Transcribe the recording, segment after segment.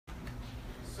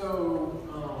Today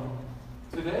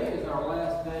is our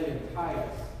last day of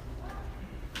Titus.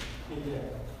 Yeah.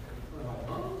 We're like,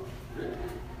 huh? Really?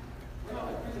 We're not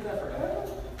like preaching that forever?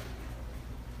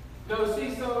 No,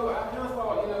 see, so I kind of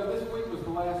thought, this week was the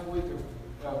last week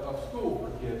of school for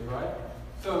kids, right?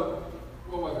 So,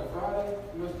 what was it, Friday?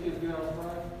 Most kids get out on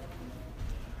Friday?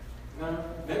 No?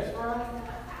 Next Friday?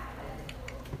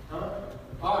 Huh?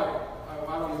 All right.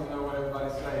 I don't even know what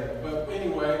everybody's saying. But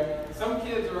anyway, some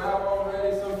kids are out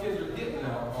already. Some kids are getting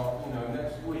out,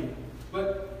 next week.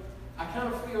 But I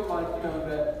kind of feel like,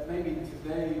 that maybe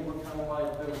today we're kind of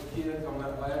like those kids on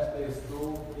that last day of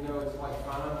school. It's like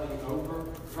finally over,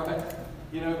 right?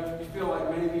 You feel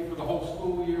like maybe for the whole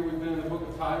school year we've been in the book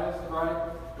of Titus,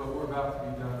 right? But we're about to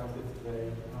be done with it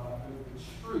today. The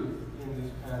truth in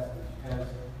this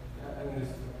passage in this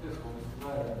epistle, this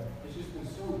letter, has just been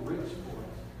so rich for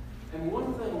us. And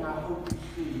one thing I hope you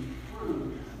see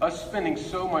through us spending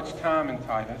so much time in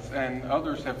Titus, and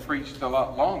others have preached a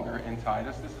lot longer in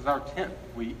Titus. This is our 10th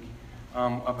week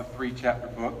of a 3-chapter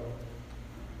book.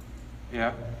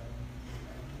 Yeah.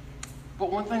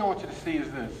 But one thing I want you to see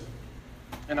is this,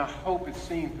 and I hope it's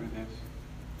seen through this,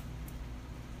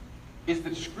 is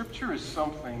that Scripture is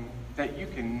something that you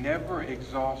can never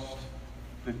exhaust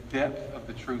the depth of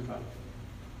the truth of.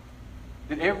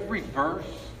 That every verse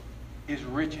is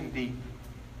rich and deep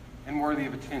and worthy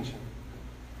of attention.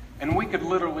 And we could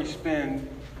literally spend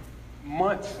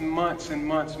months and months and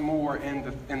months more in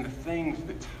the things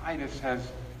that Titus has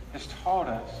taught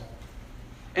us.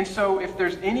 And so if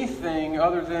there's anything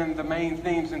other than the main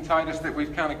themes in Titus that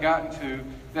we've kind of gotten to,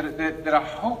 that I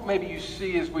hope maybe you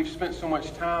see as we've spent so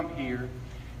much time here,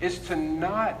 is to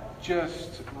not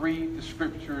just read the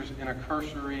Scriptures in a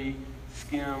cursory,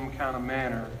 skim kind of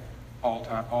manner all the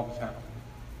time.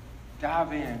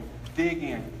 Dive in, dig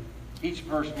in. Each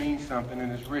verse means something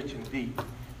and is rich and deep.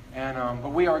 And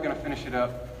but we are going to finish it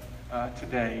up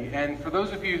today. And for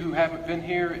those of you who haven't been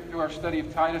here through our study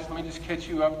of Titus, let me just catch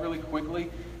you up really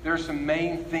quickly. There are some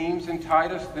main themes in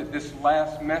Titus that this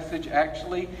last message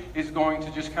actually is going to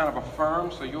just kind of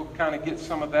affirm. So you'll kind of get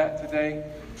some of that today.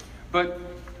 But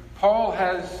Paul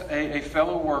has a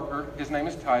fellow worker. His name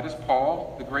is Titus.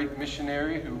 Paul, the great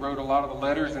missionary who wrote a lot of the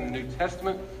letters in the New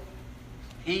Testament.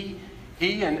 He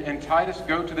and Titus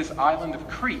go to this island of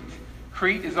Crete.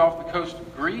 Crete is off the coast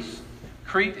of Greece.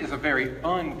 Crete is a very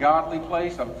ungodly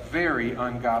place, a very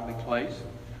ungodly place.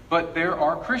 But there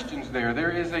are Christians there.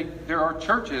 There are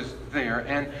churches there.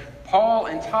 And Paul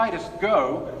and Titus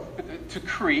go to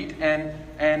Crete,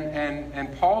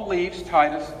 and Paul leaves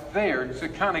Titus there to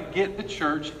kind of get the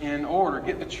church in order,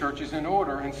 get the churches in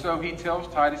order. And so he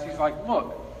tells Titus, he's like,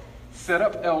 look, set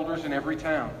up elders in every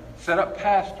town. Set up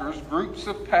pastors, groups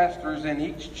of pastors in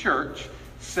each church.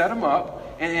 Set them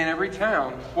up in every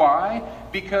town. Why?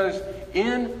 Because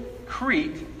in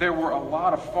Crete, there were a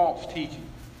lot of false teaching.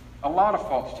 A lot of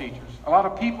false teachers. A lot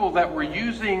of people that were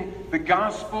using the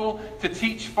gospel to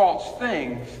teach false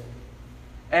things.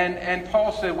 And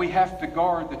Paul said we have to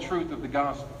guard the truth of the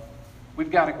gospel. We've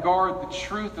got to guard the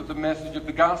truth of the message of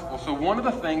the gospel. So one of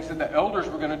the things that the elders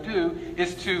were going to do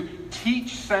is to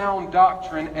teach sound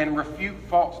doctrine and refute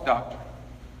false doctrine.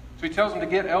 So he tells them to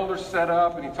get elders set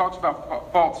up, and he talks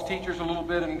about false teachers a little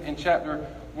bit in chapter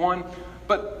 1.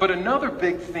 But another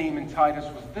big theme in Titus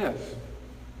was this.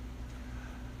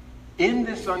 In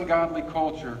this ungodly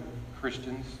culture,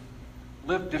 Christians,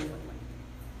 live differently.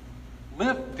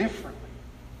 Live differently.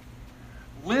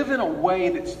 Live in a way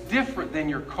that's different than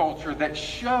your culture, that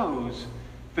shows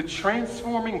the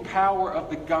transforming power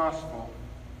of the gospel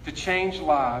to change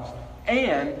lives,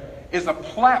 and is a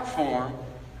platform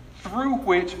through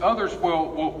which others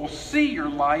will see your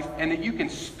life, and that you can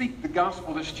speak the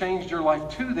gospel that's changed your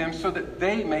life to them so that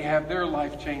they may have their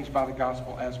life changed by the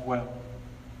gospel as well.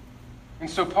 And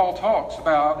so Paul talks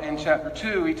about, in chapter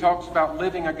 2, he talks about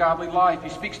living a godly life. He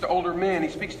speaks to older men, he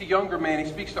speaks to younger men,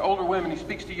 he speaks to older women, he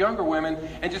speaks to younger women,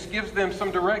 and just gives them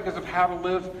some directives of how to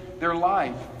live their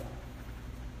life.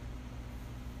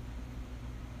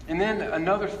 And then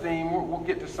another theme, we'll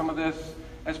get to some of this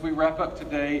as we wrap up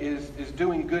today, is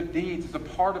doing good deeds as a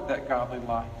part of that godly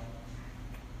life.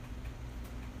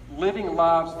 Living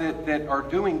lives that are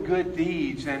doing good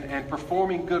deeds and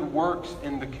performing good works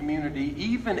in the community,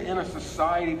 even in a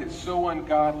society that's so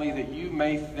ungodly that you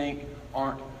may think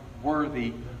aren't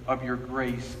worthy of your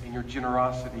grace and your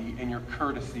generosity and your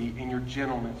courtesy and your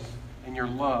gentleness and your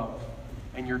love,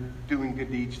 and you're doing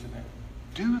good deeds to them.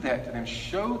 Do that to them.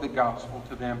 Show the gospel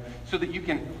to them so that you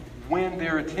can win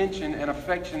their attention and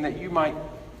affection, that you might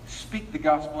speak the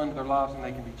gospel into their lives and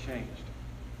they can be changed.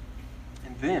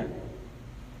 And then,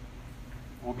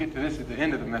 we'll get to this at the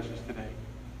end of the message today.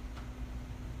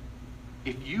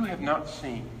 if you have not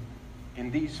seen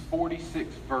in these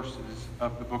 46 verses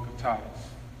of the book of Titus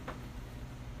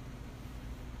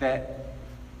that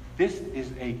this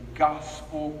is a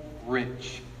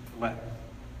gospel-rich letter.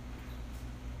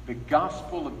 The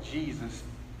gospel of Jesus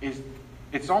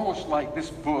it's almost like this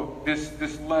book,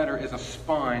 this letter is a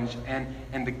sponge,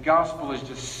 and the gospel is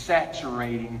just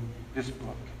saturating this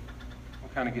book.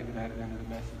 We'll kind of get to that at the end of the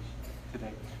message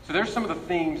today. So there's some of the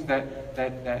themes that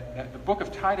the book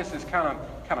of Titus has kind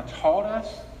of taught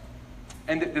us,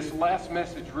 and that this last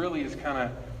message really is kind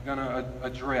of going to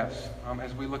address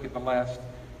as we look at the last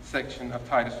section of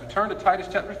Titus. So turn to Titus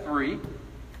chapter 3.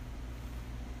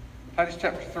 Titus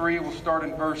chapter 3, we'll start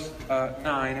in verse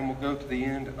 9, and we'll go to the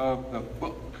end of the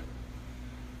book.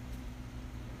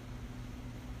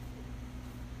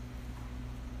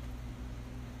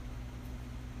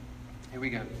 Here we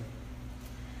go.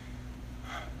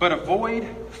 But avoid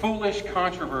foolish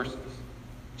controversies,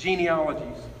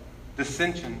 genealogies,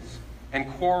 dissensions, and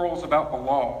quarrels about the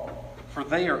law, for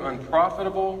they are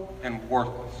unprofitable and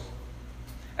worthless.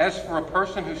 As for a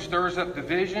person who stirs up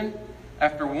division,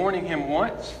 after warning him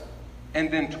once and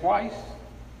then twice,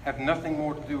 have nothing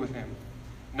more to do with him,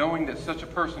 knowing that such a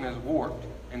person is warped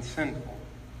and sinful.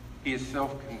 He is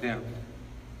self-condemned.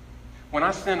 When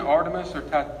I send Artemis or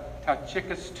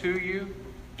Tychicus to you,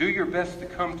 do your best to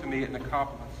come to me at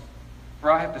Nicopolis,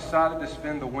 for I have decided to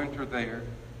spend the winter there.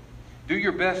 Do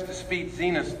your best to speed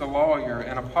Zenas the lawyer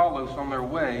and Apollos on their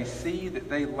way. See that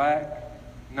they lack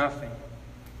nothing.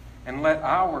 And let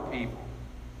our people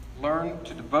learn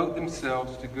to devote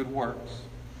themselves to good works,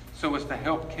 so as to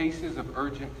help cases of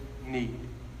urgent need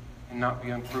and not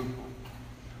be unfruitful.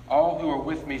 All who are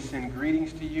with me send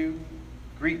greetings to you.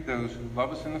 Greet those who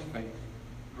love us in the faith.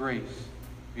 Grace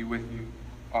be with you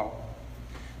all.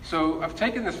 So I've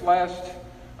taken this last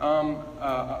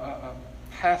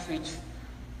passage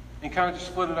and kind of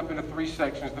just split it up into three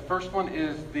sections. The first one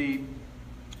is the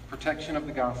protection of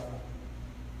the gospel.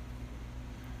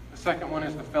 The second one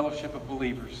is the fellowship of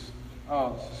believers.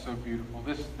 Oh, this is so beautiful.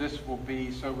 This will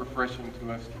be so refreshing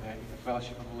to us today, the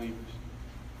fellowship of believers.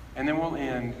 And then we'll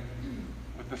end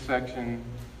with the section,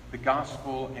 the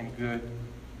gospel and good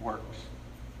works.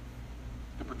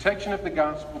 The protection of the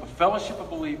gospel, the fellowship of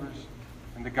believers,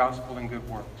 and the gospel and good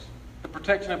works. The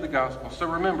protection of the gospel. So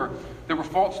remember, there were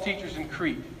false teachers in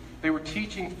Crete. They were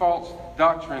teaching false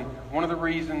doctrine. One of the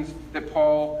reasons that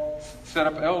Paul set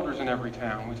up elders in every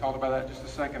town. We talked about that just a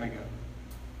second ago.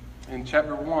 In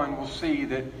chapter 1, we'll see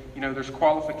that, there's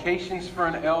qualifications for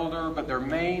an elder, but their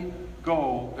main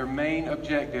goal, their main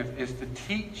objective is to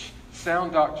teach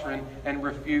sound doctrine and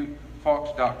refute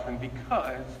false doctrine,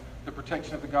 because the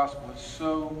protection of the gospel is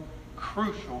so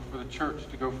crucial for the church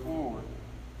to go forward.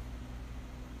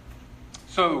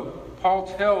 So,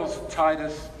 Paul tells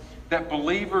Titus that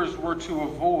believers were to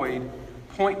avoid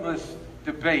pointless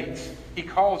debates. He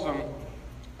calls them,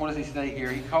 what does he say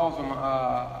here? He calls them,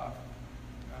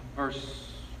 verse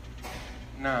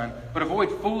 9, but avoid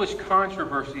foolish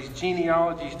controversies,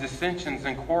 genealogies, dissensions,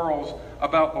 and quarrels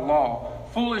about the law.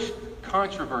 Foolish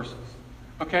controversies.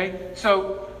 Okay?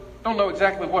 So, don't know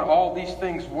exactly what all these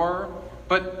things were,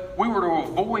 but we were to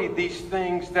avoid these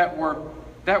things that were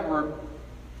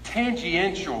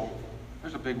tangential.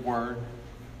 There's a big word.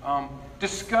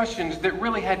 Discussions that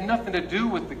really had nothing to do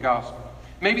with the gospel.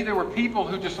 Maybe there were people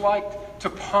who just liked to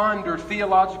ponder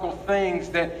theological things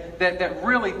that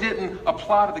really didn't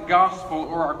apply to the gospel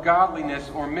or our godliness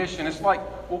or mission. It's like,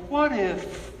 well, what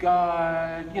if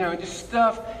God, just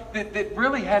stuff that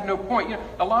really had no point.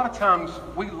 A lot of times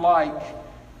we like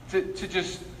to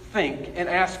just think and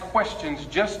ask questions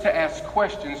just to ask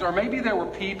questions. Or maybe there were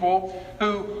people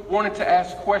who wanted to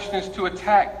ask questions to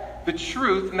attack the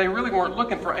truth, and they really weren't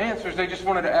looking for answers. They just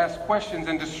wanted to ask questions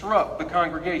and disrupt the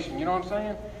congregation. You know what I'm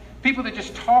saying? People that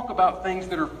just talk about things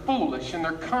that are foolish and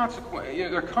they're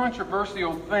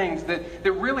controversial things that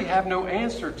really have no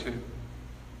answer to.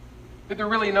 That there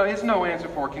really is no answer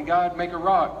for. Can God make a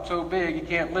rock so big you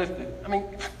can't lift it? I mean,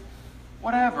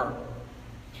 whatever.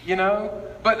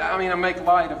 But I make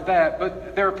light of that.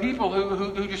 But there are people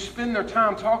who just spend their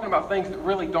time talking about things that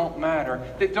really don't matter,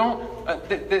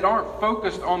 that aren't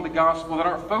focused on the gospel, that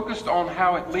aren't focused on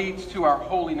how it leads to our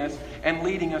holiness and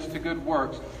leading us to good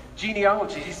works.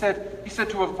 Genealogies. He said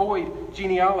to avoid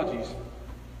genealogies.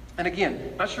 And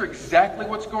again, not sure exactly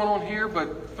what's going on here,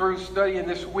 but through studying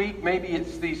this week, maybe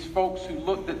it's these folks who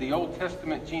looked at the Old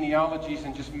Testament genealogies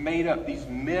and just made up these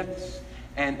myths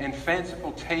and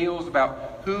fanciful tales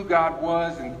about who God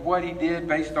was and what He did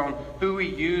based on who He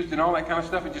used and all that kind of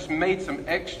stuff, and just made some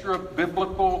extra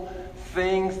biblical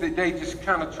things that they just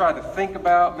kind of tried to think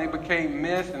about, and they became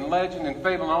myth and legend and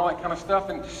fable and all that kind of stuff,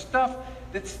 and just stuff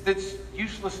that's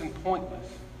useless and pointless.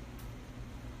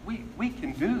 We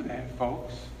can do that,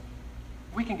 folks.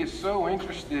 We can get so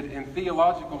interested in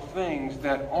theological things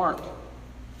that aren't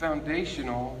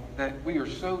foundational that we are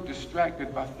so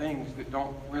distracted by things that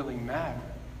don't really matter.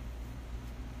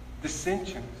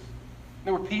 Dissensions.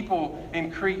 There were people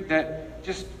in Crete that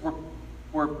just were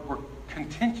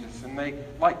contentious, and they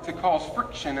like to cause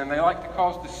friction, and they like to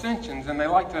cause dissensions, and they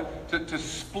like to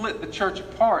split the church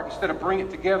apart instead of bring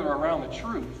it together around the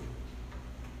truth.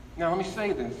 Now, let me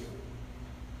say this.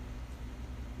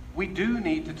 We do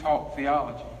need to talk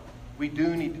theology. We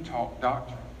do need to talk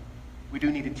doctrine. We do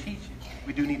need to teach it.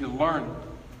 We do need to learn it.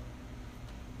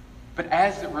 But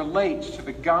as it relates to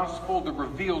the gospel, the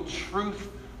revealed truth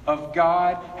of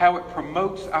God, how it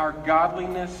promotes our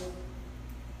godliness,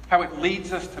 how it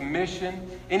leads us to mission,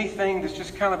 anything that's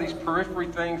just kind of these periphery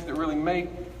things that really make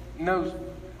no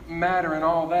matter and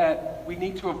all that, we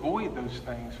need to avoid those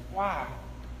things. Why?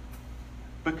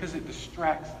 Because it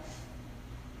distracts us.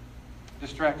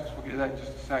 Distracts us. We'll get to that in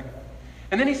just a second.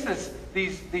 And then he says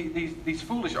these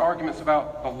foolish arguments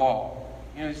about the law.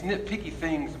 You know, these nitpicky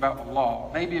things about the law.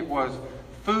 Maybe it was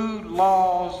food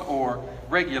laws or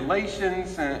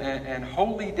regulations and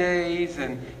holy days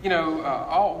and,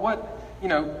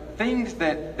 things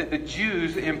that the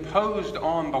Jews imposed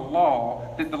on the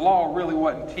law that the law really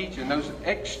wasn't teaching. Those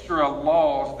extra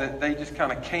laws that they just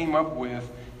kind of came up with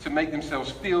to make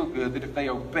themselves feel good, that if they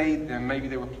obeyed them, maybe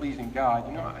they were pleasing God.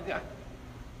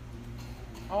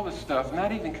 All this stuff. And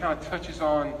that even kind of touches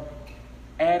on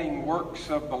adding works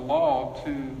of the law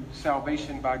to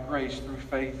salvation by grace through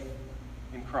faith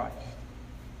in Christ.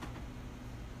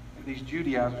 These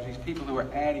Judaizers, these people who are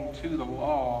adding to the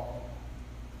law,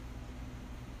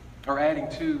 or adding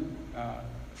to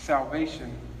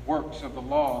salvation works of the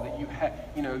law, that you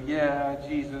have,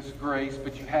 Jesus, grace,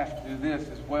 but you have to do this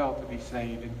as well to be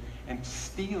saved, and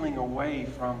stealing away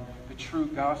from the true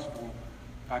gospel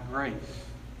by grace.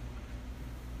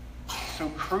 It's so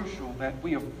crucial that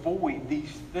we avoid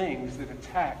these things that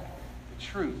attack the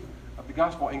truth of the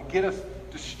gospel and get us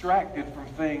distracted from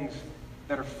things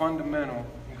that are fundamental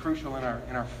and crucial in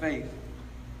our faith.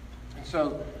 And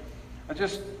so I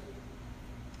just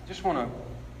want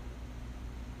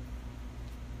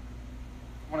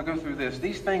to go through this.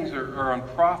 These things are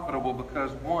unprofitable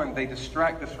because, one, they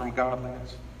distract us from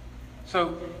godliness.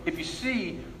 So if you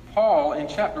see Paul in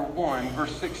chapter 1,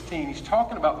 verse 16, he's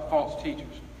talking about the false teachers,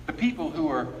 the people who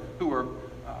are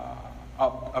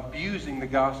abusing the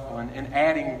gospel and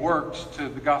adding works to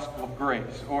the gospel of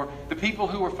grace, or the people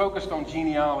who are focused on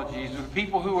genealogies, or the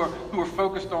people who are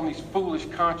focused on these foolish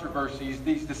controversies,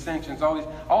 these dissensions,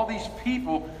 all these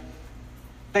people.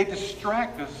 They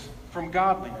distract us from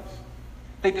godliness.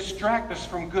 They distract us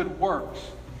from good works.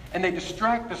 And they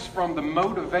distract us from the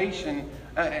motivation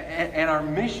and our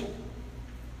mission.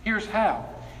 Here's how.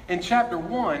 In chapter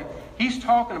 1, he's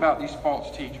talking about these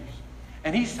false teachers.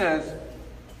 And he says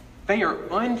they are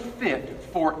unfit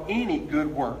for any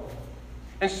good work.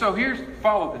 And so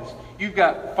follow this. You've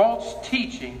got false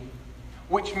teaching,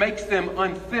 which makes them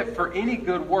unfit for any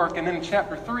good work. And then in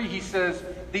chapter 3, he says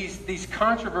these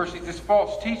controversies, this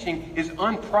false teaching is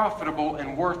unprofitable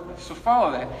and worthless. So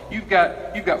follow that. You've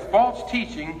got false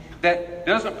teaching that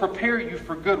doesn't prepare you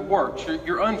for good works.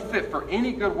 You're unfit for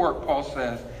any good work, Paul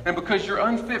says. And because you're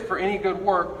unfit for any good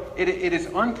work, it is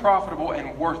unprofitable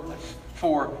and worthless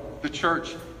for the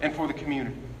church and for the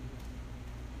community.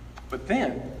 But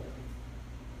then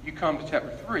you come to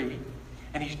chapter 3,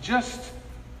 and I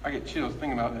get chills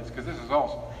thinking about this because this is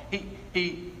awesome.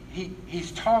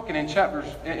 He's talking in chapter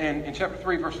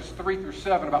 3, verses 3 through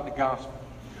 7 about the gospel,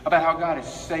 about how God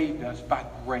has saved us by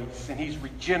grace, and He's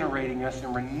regenerating us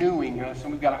and renewing us,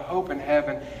 and we've got a hope in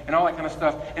heaven and all that kind of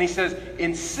stuff. And he says,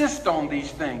 insist on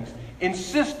these things.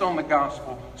 Insist on the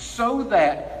gospel so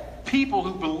that people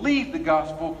who believe the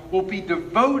gospel will be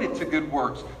devoted to good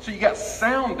works. So you got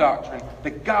sound doctrine,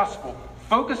 the gospel.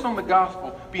 Focus on the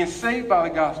gospel, being saved by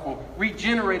the gospel,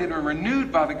 regenerated and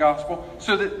renewed by the gospel,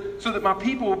 so that my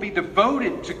people will be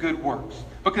devoted to good works.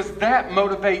 Because that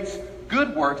motivates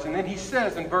good works. And then he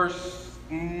says in verse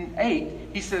 8,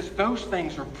 he says those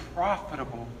things are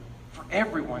profitable for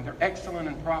everyone. They're excellent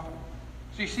and profitable.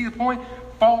 So you see the point?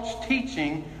 False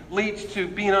teaching leads to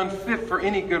being unfit for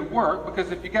any good work,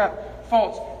 because if you got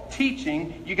false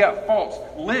teaching, you got false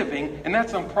living, and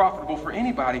that's unprofitable for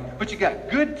anybody. But you got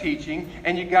good teaching,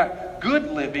 and you got good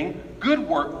living, good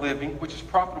work living, which is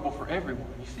profitable for everyone.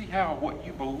 You see how what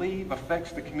you believe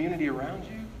affects the community around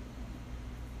you?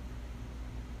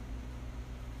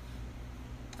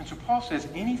 And so Paul says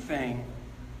anything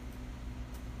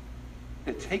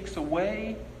that takes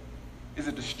away, is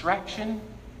a distraction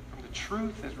from the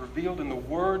truth as revealed in the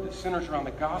Word that centers around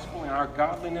the gospel and our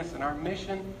godliness and our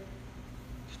mission,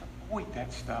 just avoid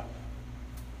that stuff.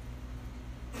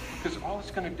 Because all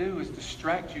it's going to do is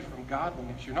distract you from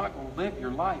godliness. You're not going to live your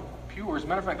life pure. As a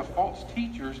matter of fact, the false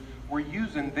teachers were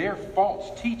using their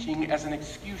false teaching as an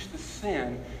excuse to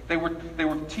sin. They were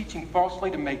teaching falsely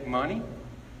to make money.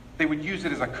 They would use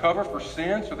it as a cover for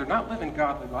sin, so they're not living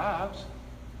godly lives.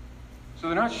 So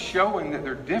they're not showing that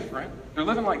they're different. They're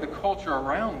living like the culture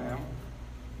around them.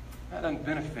 That doesn't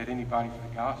benefit anybody for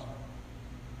the gospel.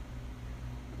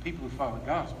 The people who follow the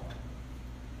gospel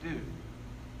do.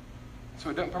 So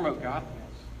it doesn't promote godliness.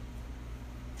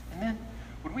 And then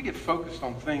when we get focused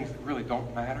on things that really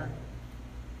don't matter,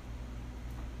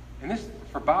 and this,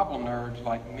 for Bible nerds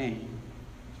like me,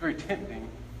 it's very tempting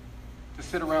to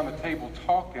sit around the table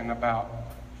talking about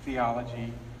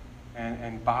theology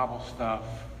and Bible stuff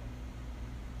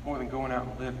more than going out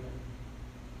and living.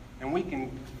 And we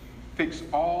can fix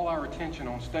all our attention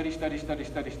on study,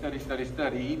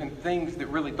 even things that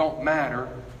really don't matter.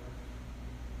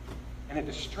 And it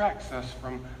distracts us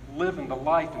from living the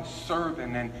life and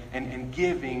serving and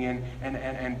giving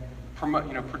and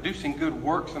promote, producing good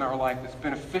works in our life that's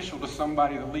beneficial to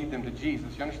somebody to lead them to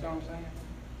Jesus. You understand what I'm saying?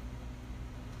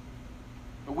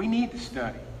 But we need to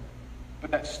study.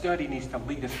 But that study needs to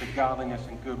lead us to godliness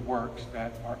and good works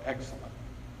that are excellent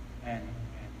and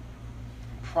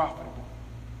profitable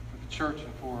for the church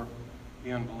and for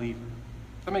the unbeliever.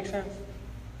 Does that make sense?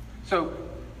 So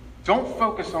don't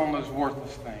focus on those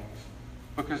worthless things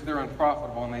because they're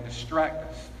unprofitable and they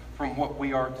distract us from what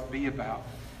we are to be about.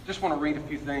 Just want to read a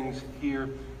few things here.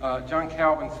 John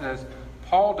Calvin says,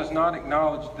 Paul does not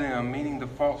acknowledge them, meaning the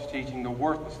false teaching, the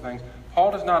worthless things.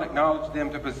 Paul does not acknowledge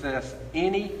them to possess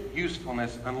any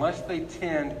usefulness unless they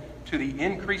tend to the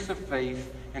increase of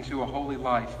faith and to a holy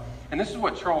life. And this is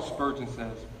what Charles Spurgeon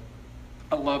says.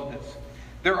 I love this.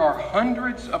 There are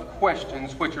hundreds of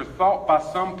questions which are thought by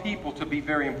some people to be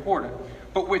very important,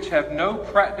 but which have no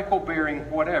practical bearing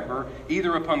whatever,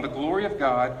 either upon the glory of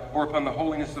God or upon the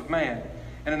holiness of man.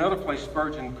 And another place,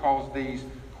 Spurgeon calls these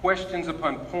questions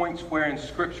upon points wherein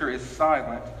Scripture is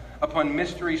silent, upon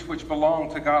mysteries which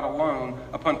belong to God alone,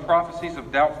 upon prophecies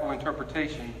of doubtful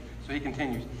interpretation. So he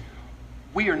continues,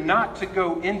 we are not to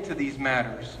go into these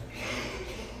matters.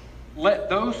 Let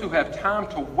those who have time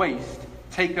to waste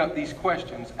take up these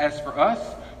questions. As for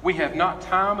us, we have not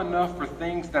time enough for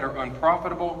things that are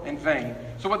unprofitable and vain.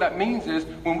 So what that means is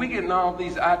when we get in all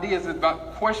these ideas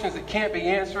about questions that can't be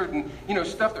answered and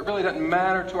stuff that really doesn't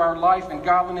matter to our life and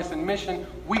godliness and mission,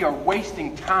 we are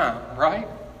wasting time, right?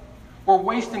 We're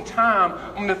wasting time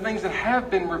on the things that have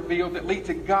been revealed that lead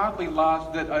to godly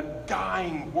lives that a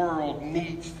dying world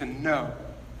needs to know.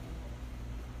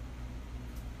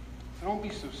 So don't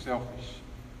be so selfish.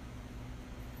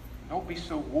 Don't be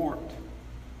so warped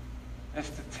as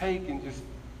to take and just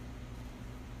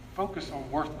focus on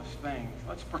worthless things.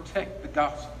 Let's protect the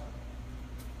gospel.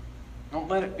 Don't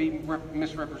let it be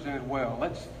misrepresented well.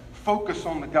 Let's focus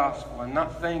on the gospel and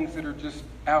not things that are just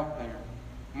out there.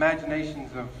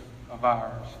 Imaginations of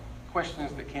ours.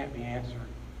 Questions that can't be answered.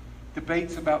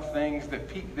 Debates about things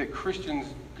that Christians,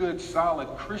 good, solid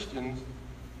Christians,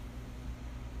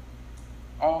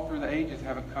 all through the ages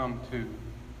haven't come to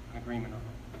an agreement on.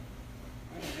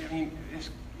 I mean,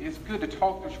 it's good to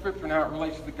talk through Scripture and how it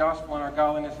relates to the gospel and our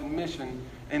godliness and mission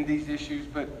and these issues,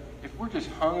 but if we're just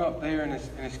hung up there and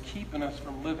it's keeping us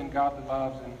from living godly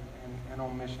lives and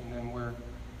on mission, then we're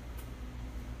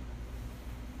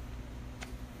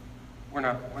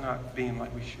not being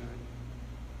like we should.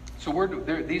 So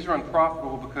these are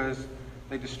unprofitable because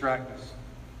they distract us.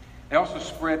 They also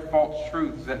spread false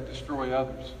truths that destroy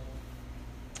others.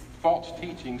 False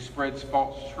teaching spreads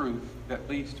false truth that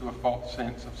leads to a false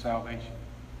sense of salvation.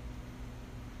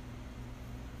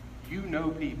 You know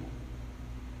people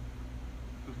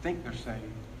who think they're saved,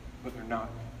 but they're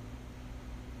not.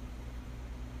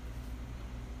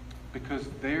 Because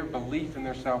their belief in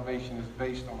their salvation is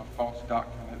based on a false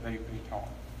doctrine that they've been taught.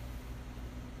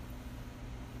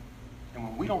 And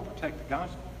when we don't protect the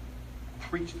gospel,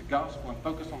 preach the gospel, and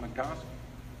focus on the gospel,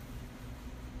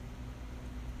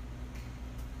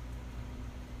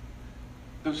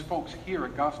 those folks hear a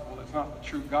gospel that's not the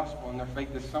true gospel, and their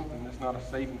faith is something that's not a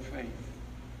saving faith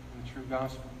in the true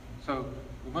gospel. So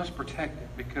we must protect it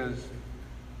because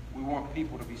we want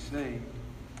people to be saved.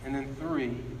 And then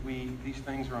 3, these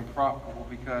things are unprofitable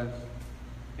because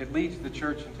it leads the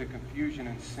church into confusion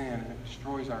and sin, and it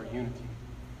destroys our unity.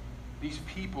 These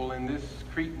people in this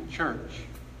Cretan church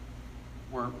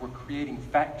were creating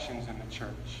factions in the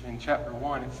church. In chapter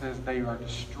 1, it says they are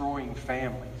destroying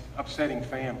families, upsetting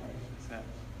families, it says.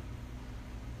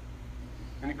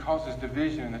 And it causes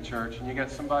division in the church. And you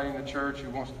got somebody in the church who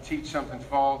wants to teach something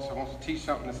false, or wants to teach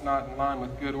something that's not in line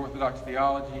with good Orthodox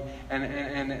theology,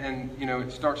 and you know,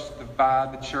 it starts to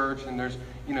divide the church. And there's,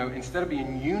 you know, instead of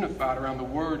being unified around the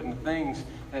Word and the things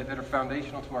that are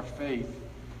foundational to our faith,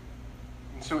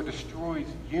 and so it destroys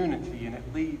unity, and it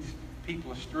leads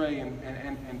people astray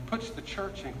and puts the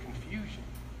church in confusion.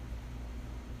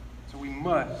 So we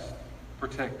must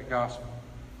protect the gospel.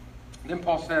 And then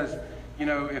Paul says, you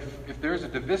know, if there's a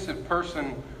divisive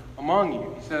person among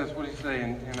you, he says, what does he say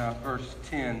in verse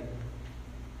 10?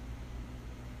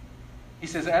 He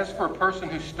says, as for a person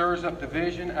who stirs up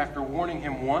division after warning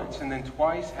him once and then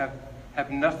twice,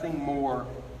 have nothing more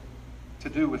to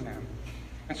do with him.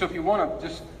 And so if you want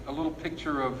just a little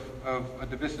picture of a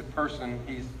divisive person,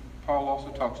 Paul also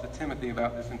talks to Timothy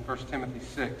about this in 1 Timothy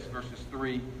 6, verses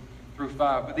 3 through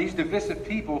 5. But these divisive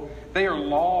people, they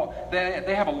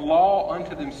have a law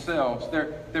unto themselves.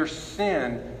 Their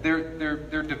sin, their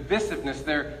divisiveness,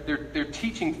 their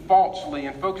teaching falsely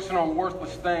and focusing on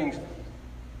worthless things,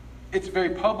 it's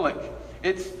very public.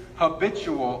 It's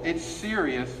habitual. It's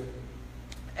serious.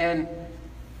 And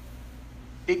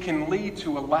it can lead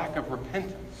to a lack of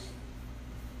repentance.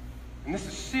 And this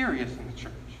is serious in the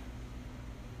church.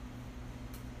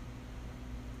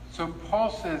 So Paul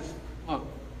says, look,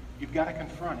 you've got to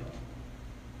confront it.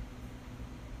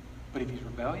 But if he's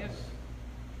rebellious,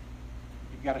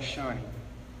 you've got to shun him.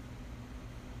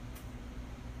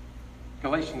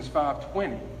 Galatians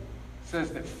 5:20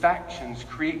 says that factions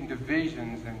creating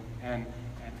divisions and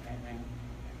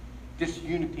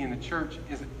disunity in the church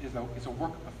is a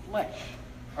work of the flesh.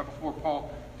 Right before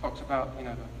Paul talks about, you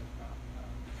know,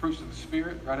 the fruits of the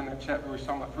Spirit, right in that chapter where he's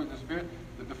talking about fruit of the Spirit,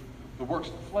 the works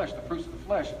of the flesh, the fruits of the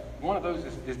flesh, one of those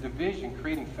is division,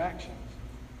 creating factions.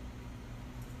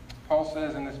 Paul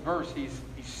says in this verse he's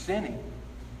sinning.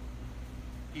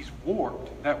 He's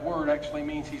warped. That word actually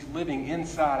means he's living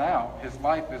inside out. His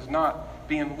life is not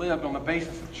being lived on the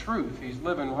basis of truth. He's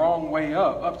living wrong way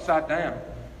up, upside down.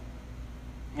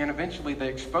 And eventually they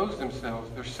expose themselves.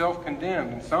 They're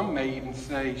self-condemned. And some may even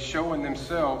say showing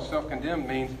themselves, self-condemned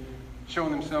means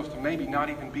showing themselves to maybe not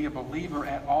even be a believer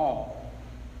at all.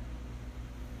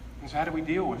 And so how do we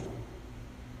deal with them?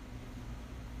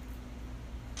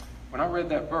 When I read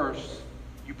that verse,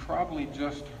 you probably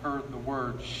just heard the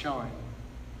word shun.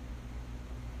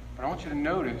 But I want you to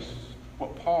notice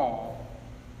what Paul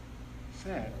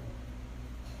said.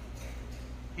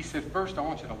 He said, first, I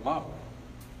want you to love them.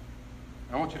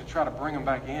 I want you to try to bring them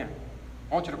back in.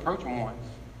 I want you to approach them once.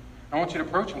 I want you to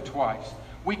approach them twice.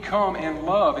 We come in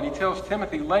love, and he tells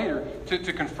Timothy later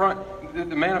to confront,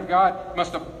 the man of God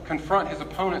must confront his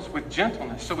opponents with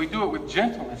gentleness. So we do it with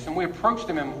gentleness, and we approach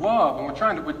them in love, and we're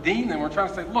trying to redeem them. We're trying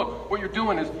to say, look, what you're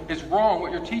doing is wrong.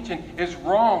 What you're teaching is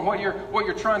wrong. What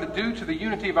you're trying to do to the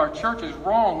unity of our church is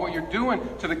wrong. What you're doing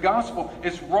to the gospel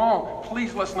is wrong.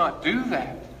 Please, let's not do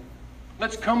that.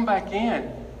 Let's come back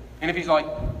in. And if he's like,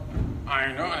 I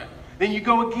ain't doing it, then you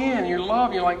go again, and you're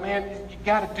loving. You're like, man, you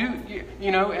got to do,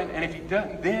 you know, and if he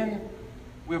doesn't, then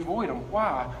we avoid him.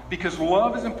 Why? Because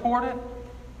love is important,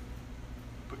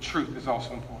 but truth is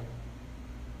also important.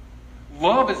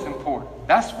 Love is important.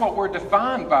 That's what we're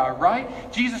defined by,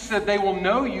 right? Jesus said they will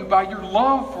know you by your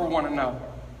love for one another.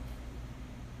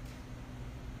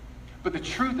 But the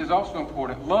truth is also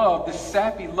important. Love, this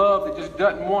sappy love that just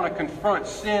doesn't want to confront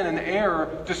sin and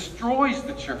error, destroys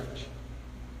the church.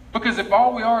 Because if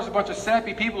all we are is a bunch of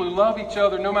sappy people who love each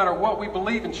other no matter what we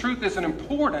believe and truth isn't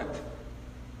important,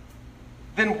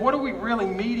 then what are we really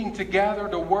meeting to gather,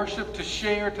 to worship, to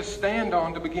share, to stand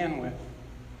on to begin with?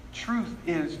 Truth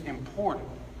is important.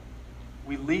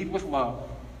 We lead with love.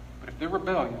 But if they're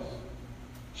rebellious,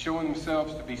 showing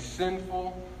themselves to be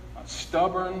sinful,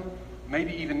 stubborn,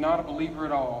 maybe even not a believer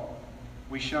at all,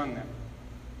 we shun them.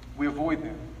 We avoid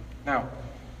them. Now,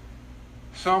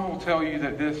 some will tell you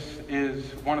that this is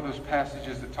one of those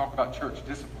passages that talk about church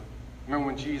discipline. Remember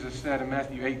when Jesus said in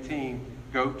Matthew 18,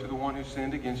 go to the one who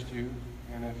sinned against you,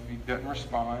 and if he doesn't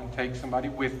respond, take somebody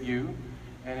with you,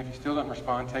 and if he still doesn't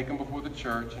respond, take him before the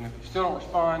church, and if he still don't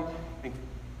respond, then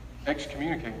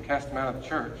excommunicate him, cast him out of the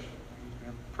church.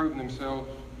 They're proving themselves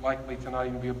likely to not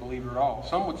even be a believer at all.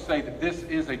 Some would say that this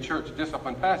is a church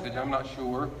discipline passage. I'm not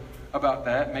sure about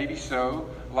that. Maybe so.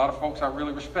 A lot of folks I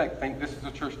really respect think this is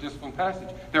a church discipline passage.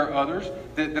 There are others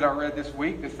that I read this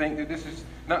week that think that this is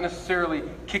not necessarily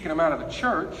kicking them out of the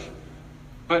church,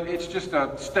 but it's just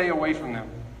a stay away from them.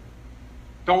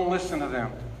 Don't listen to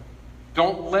them.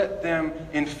 Don't let them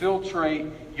infiltrate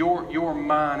your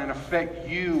mind and affect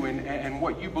you and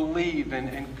what you believe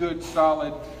and good,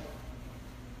 solid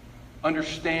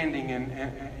understanding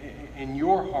in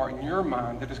your heart and your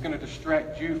mind that is going to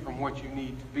distract you from what you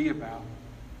need to be about.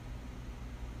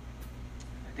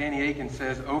 Danny Aiken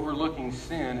says, overlooking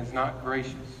sin is not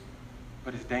gracious,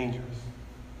 but is dangerous.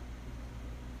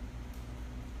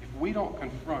 If we don't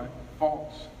confront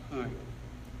falsehood,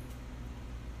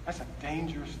 that's a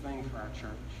dangerous thing for our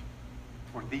church,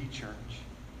 for the church.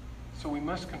 So we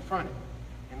must confront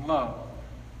it in love,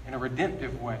 in a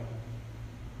redemptive way.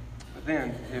 But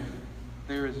then, if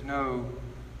there is no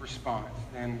response,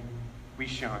 then we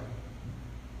shun.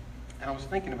 And I was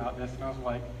thinking about this, and I was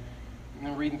like,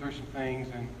 reading through some things,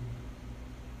 and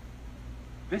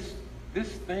this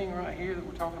thing right here that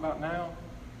we're talking about now,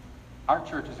 our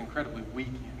church is incredibly weak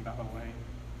in, by the way.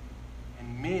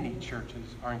 And many churches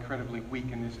are incredibly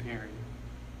weak in this area.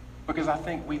 Because I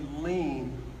think we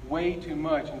lean way too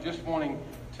much and just wanting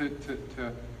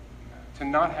to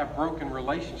not have broken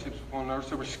relationships with one another,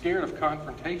 so we're scared of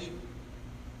confrontation.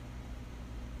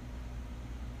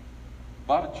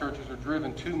 A lot of churches are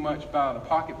driven too much by the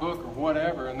pocketbook or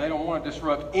whatever, and they don't want to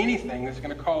disrupt anything that's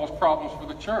going to cause problems for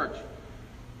the church.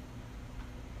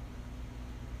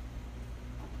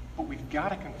 But we've got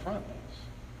to confront this.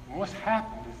 And what's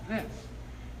happened is this,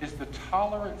 is the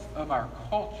tolerance of our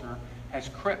culture has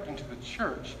crept into the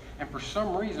church, and for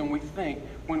some reason we think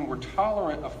when we're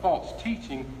tolerant of false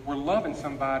teaching, we're loving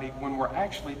somebody when we're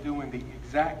actually doing the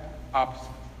exact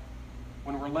opposite.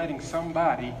 When we're letting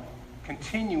somebody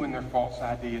continue in their false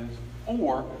ideas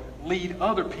or lead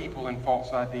other people in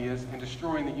false ideas and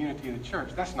destroying the unity of the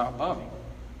church. That's not loving.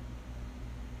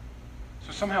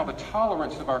 So somehow the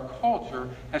tolerance of our culture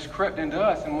has crept into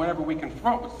us, and whenever we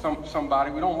confront with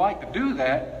somebody, we don't like to do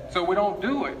that, so we don't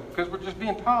do it because we're just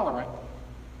being tolerant.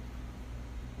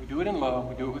 We do it in love,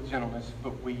 we do it with gentleness,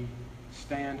 but we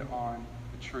stand on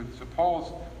the truth. So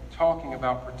Paul's talking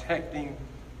about protecting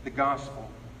the gospel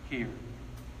here.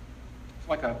 It's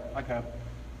like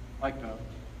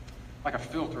a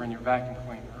filter in your vacuum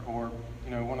cleaner, or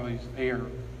one of these air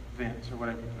vents or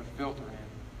whatever, a filter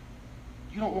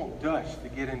in. You don't want dust to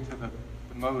get into the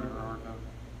motor or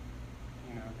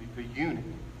the unit.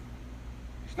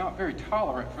 It's not very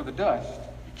tolerant for the dust.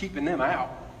 You're keeping them out.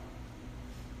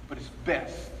 But it's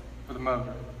best for the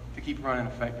motor to keep running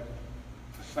effectively.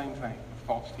 It's the same thing with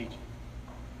false teaching.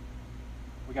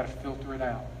 We got to filter it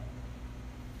out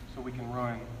so we can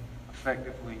run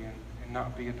effectively and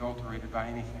not be adulterated by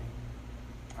anything.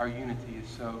 Our unity is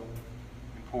so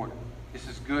important. This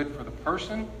is good for the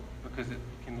person because it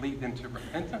can lead them to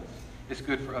repentance. It's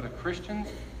good for other Christians,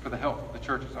 for the health of the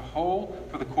church as a whole,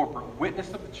 for the corporate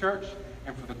witness of the church,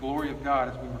 and for the glory of God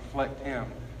as we reflect Him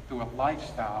through a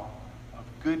lifestyle of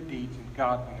good deeds and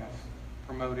godliness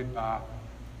promoted by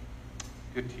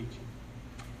good teaching.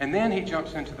 And then he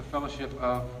jumps into the fellowship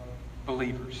of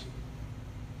believers.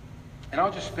 And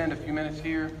I'll just spend a few minutes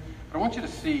here, but I want you to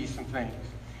see some things.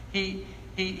 He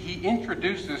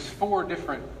introduces 4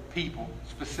 different people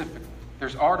specifically.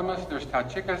 There's Artemis, there's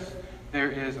Tychicus, there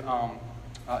is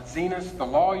Zenas, the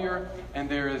lawyer, and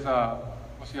there is,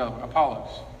 what's the other one?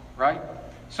 Apollos, right?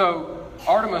 So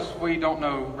Artemis, we don't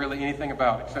know really anything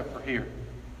about except for here,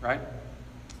 right?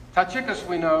 Tychicus,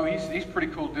 we know, he's a pretty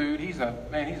cool dude. He's a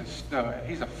stud.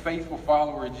 He's a faithful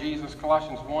follower of Jesus.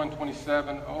 Colossians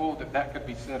 1:27, oh, that could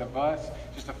be said of us.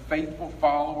 Just a faithful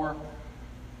follower.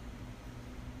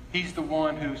 He's the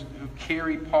one who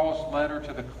carried Paul's letter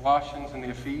to the Colossians and the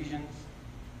Ephesians.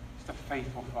 Just a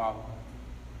faithful follower.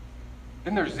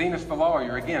 Then there's Zenas the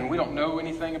lawyer. Again, we don't know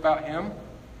anything about him.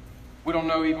 We don't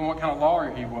know even what kind of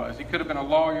lawyer he was. He could have been a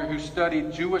lawyer who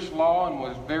studied Jewish law and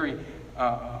was very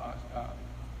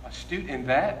astute in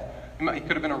that. He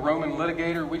could have been a Roman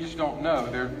litigator. We just don't know.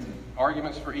 There are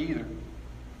arguments for either.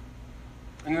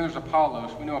 And then there's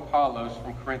Apollos. We know Apollos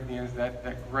from Corinthians,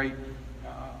 that great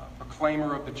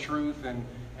proclaimer of the truth. And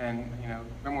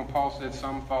remember when Paul said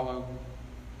some follow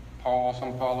Paul,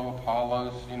 some follow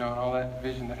Apollos, and all that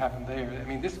division that happened there. I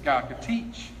mean, this guy could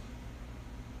teach.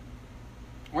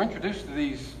 We're introduced to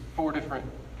these 4 different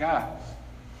guys.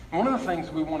 And one of the things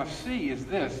we want to see is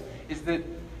that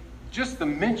just the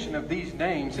mention of these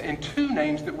names, and 2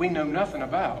 names that we know nothing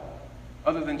about,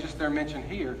 other than just their mention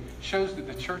here, shows that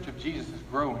the church of Jesus is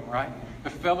growing, right? The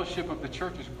fellowship of the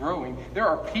church is growing. There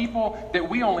are people that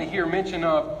we only hear mention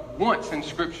of once in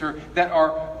Scripture that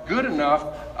are good enough,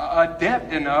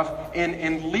 adept enough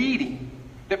in leading,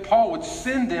 that Paul would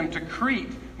send them to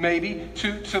Crete, maybe,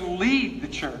 to lead the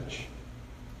church.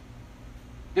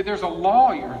 That there's a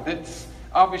lawyer that's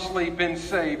obviously been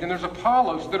saved. And there's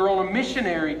Apollos that are on a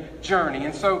missionary journey.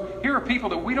 And so here are people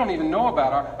that we don't even know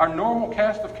about. Our normal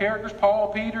cast of characters,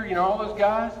 Paul, Peter, all those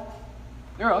guys.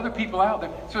 There are other people out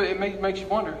there. So it makes you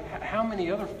wonder, how many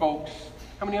other folks,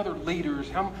 how many other leaders,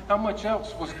 how much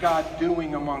else was God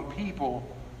doing among people,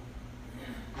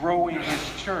 growing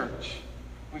His church?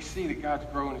 We see that God's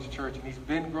growing His church, and He's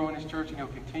been growing His church, and He'll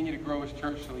continue to grow His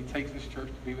church till He takes His church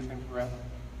to be with Him forever.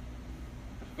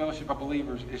 The fellowship of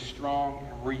believers is strong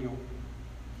and real.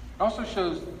 It also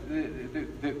shows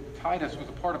that Titus was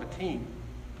a part of a team.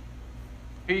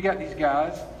 Here you got these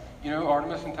guys,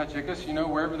 Artemis and Tychicus,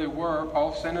 wherever they were,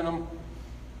 Paul's sending them,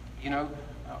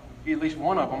 at least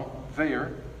one of them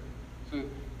there. So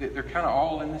they're kind of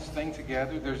all in this thing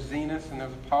together. There's Zenas and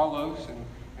there's Apollos,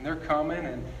 and they're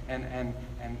coming, and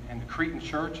the Cretan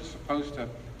church is supposed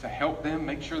to help them,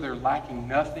 make sure they're lacking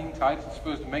nothing. Titus is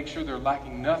supposed to make sure they're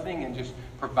lacking nothing and just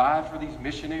provide for these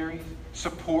missionaries,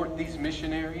 support these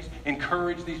missionaries,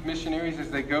 encourage these missionaries as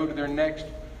they go to their next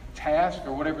task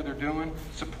or whatever they're doing.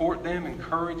 Support them,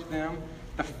 encourage them.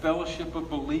 The fellowship of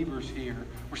believers here.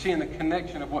 We're seeing the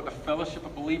connection of what the fellowship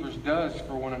of believers does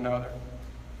for one another.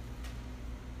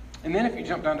 And then if you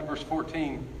jump down to verse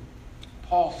 14,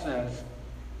 Paul says,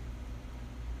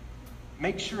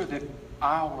 make sure that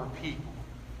our people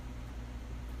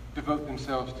devote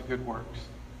themselves to good works.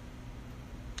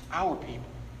 Our people.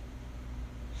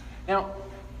 Now,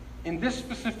 in this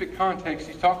specific context,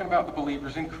 he's talking about the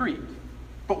believers in Crete.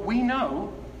 But we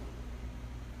know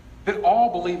that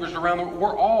all believers around the world,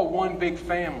 we're all one big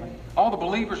family. All the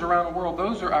believers around the world,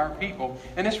 those are our people.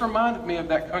 And this reminded me of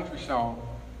that country song.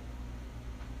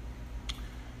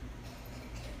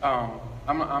 I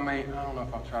don't know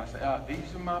if I'll try to say,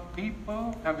 these are my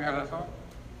people. Have you heard that song?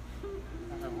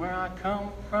 Where I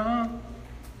come from.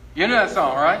 You know that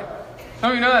song, right?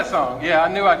 Some of you know that song. Yeah,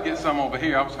 I knew I'd get some over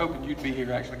here. I was hoping you'd be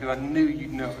here, actually, because I knew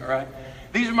you'd know it, right?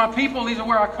 These are my people. These are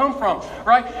where I come from,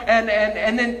 right? And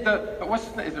then what's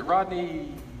his name? Is it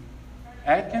Rodney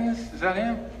Atkins? Is that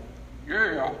him?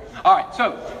 Yeah. All right.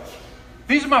 So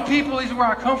these are my people. These are where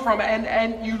I come from.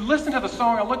 And you listen to the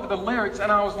song. I looked at the lyrics,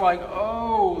 and I was like,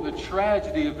 oh, the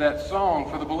tragedy of that song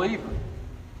for the believer.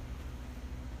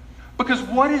 Because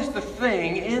what is the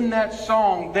thing in that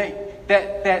song that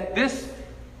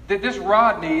this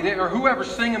Rodney or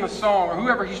whoever's singing the song or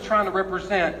whoever he's trying to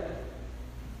represent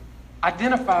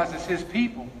identifies as his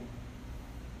people?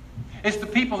 It's the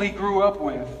people he grew up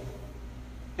with.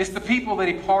 It's the people that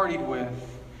he partied with.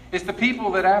 It's the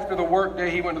people that after the workday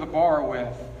he went to the bar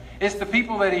with. It's the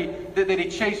people that he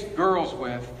chased girls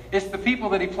with. It's the people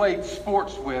that he played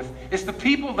sports with. It's the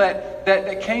people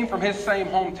that came from his same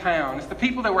hometown. It's the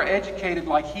people that were educated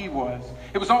like he was.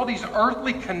 It was all these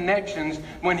earthly connections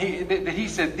that he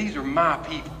said, these are my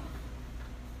people.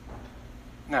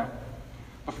 Now,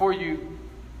 before you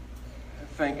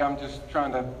think I'm just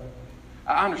trying to...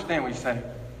 I understand what he's saying.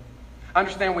 I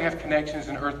understand we have connections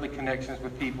and earthly connections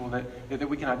with people that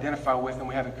we can identify with and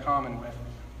we have in common with.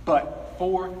 But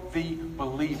for the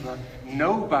believer,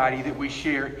 nobody that we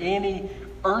share any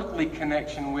earthly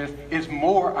connection with is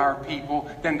more our people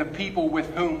than the people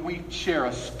with whom we share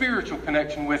a spiritual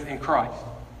connection with in Christ.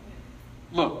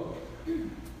 Look,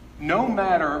 no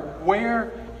matter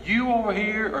where you over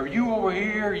here or you over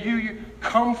here, you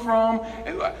come from,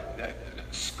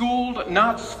 schooled,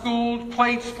 not schooled,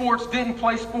 played sports, didn't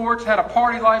play sports, had a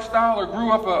party lifestyle, or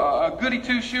grew up a goody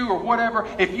two-shoe or whatever,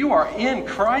 if you are in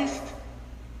Christ,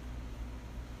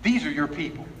 these are your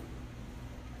people.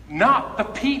 Not the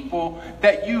people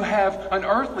that you have an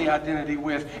earthly identity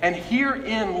with. And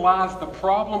herein lies the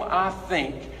problem, I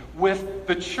think, with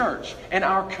the church and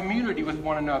our community with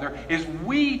one another, is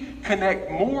we connect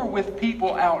more with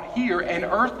people out here and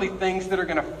earthly things that are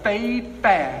going to fade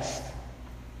fast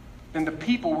than the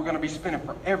people we're going to be spending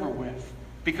forever with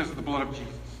because of the blood of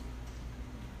Jesus.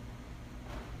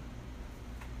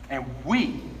 And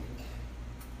we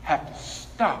have to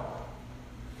stop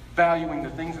valuing the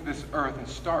things of this earth and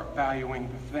start valuing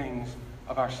the things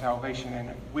of our salvation and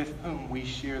with whom we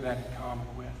share that in common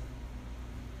with.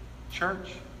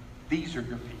 Church, these are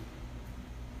your people.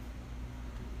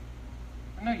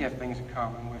 I know you have things in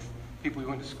common with people you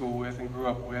went to school with and grew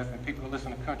up with and people who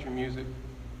listen to country music.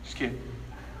 Just kidding.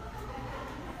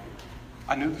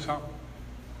 I knew the song.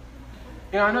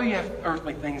 I know you have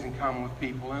earthly things in common with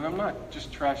people, and I'm not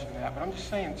just trashing that, but I'm just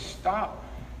saying stop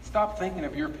thinking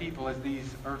of your people as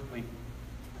these earthly,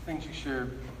 the things you share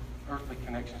earthly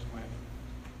connections with.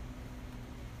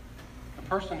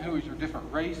 person who is your different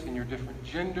race and your different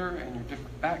gender and your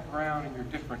different background and your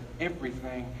different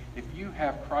everything, if you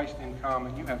have Christ in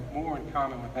common, you have more in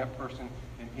common with that person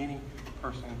than any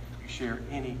person you share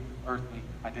any earthly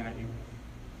identity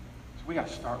with. So we got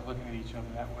to start looking at each other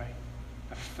that way.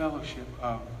 The fellowship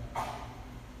of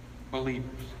believers.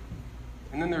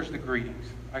 And then there's the greetings.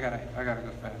 I gotta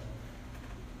go fast.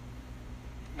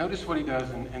 Notice what he does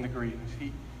in the greetings.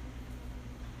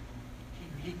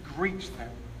 He greets them.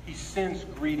 He sends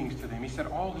greetings to them. He said,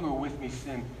 all who are with me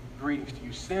send greetings to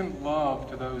you. Send love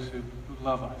to those who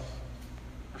love us.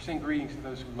 Or send greetings to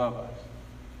those who love us.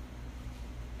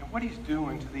 And what he's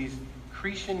doing to these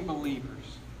Cretan believers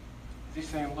is he's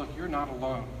saying, look, you're not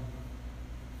alone.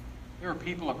 There are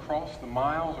people across the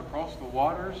miles, across the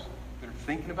waters that are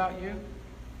thinking about you.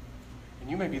 And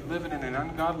you may be living in an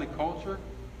ungodly culture.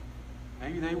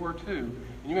 Maybe they were too.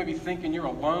 And you may be thinking you're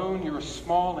alone, you're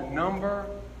small in number,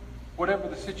 whatever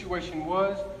the situation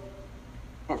was.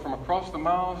 But from across the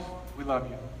miles, we love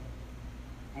you.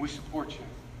 And we support you.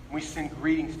 And we send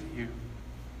greetings to you.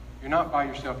 You're not by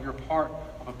yourself. You're a part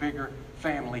of a bigger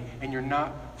family. And you're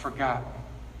not forgotten.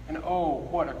 And oh,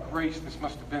 what a grace this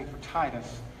must have been for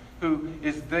Titus, who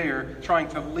is there trying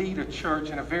to lead a church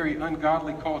in a very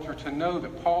ungodly culture, to know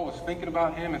that Paul was thinking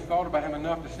about him and thought about him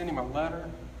enough to send him a letter.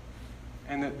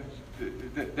 And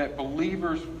that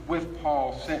believers with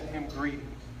Paul sent him greetings.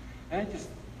 And it just,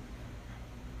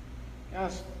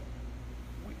 guys,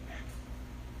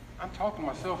 I'm talking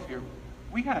to myself here.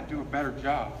 We got to do a better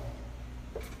job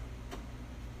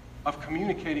of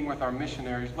communicating with our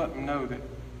missionaries, letting them know that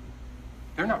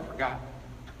they're not forgotten.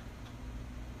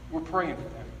 We're praying for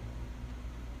them.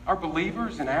 Our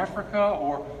believers in Africa,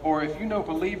 or if you know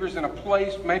believers in a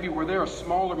place maybe where they're a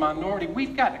smaller minority,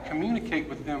 we've got to communicate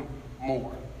with them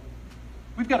more.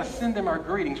 We've got to send them our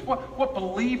greetings. What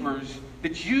believers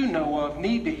that you know of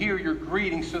need to hear your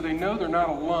greetings so they know they're not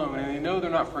alone and they know they're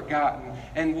not forgotten,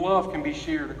 and love can be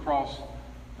shared across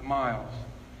the miles?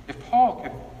 If Paul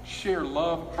could share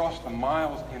love across the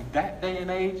miles in that day and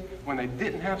age when they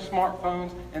didn't have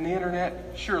smartphones and the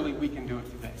internet, surely we can do it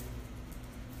today.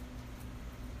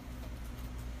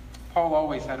 Paul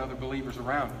always had other believers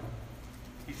around him.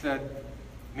 He said,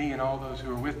 me and all those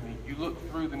who are with me. You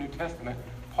look through the New Testament,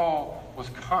 Paul was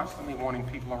constantly wanting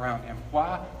people around him.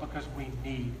 Why? Because we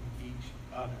need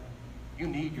each other. You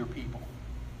need your people.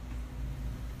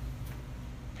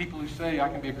 People who say, I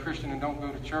can be a Christian and don't go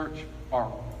to church,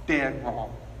 are dead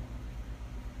wrong.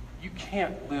 You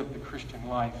can't live the Christian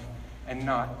life and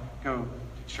not go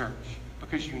to church,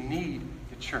 because you need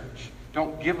the church.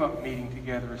 Don't give up meeting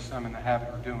together as some in the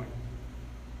habit are doing.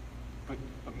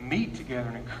 But meet together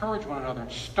and encourage one another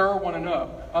and stir one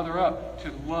another up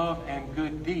to love and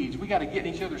good deeds. We got to get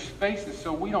in each other's faces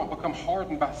so we don't become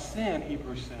hardened by sin,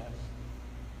 Hebrews says.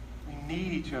 We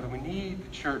need each other. We need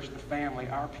the church, the family,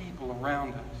 our people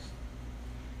around us.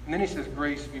 And then he says,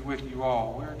 grace be with you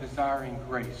all. We're desiring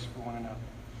grace for one another.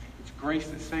 It's grace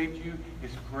that saved you.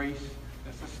 It's grace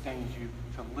that sustains you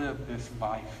to live this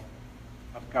life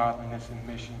of godliness and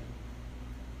mission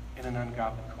in an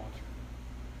ungodly culture.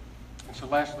 And so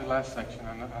lastly, last section,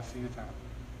 I see the time.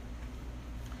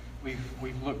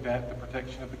 We've looked at the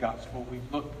protection of the gospel.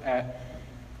 We've looked at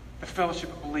the fellowship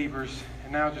of believers.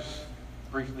 And now just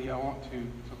briefly, I want to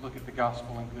look at the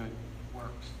gospel and good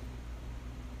works.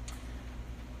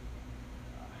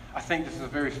 I think this is a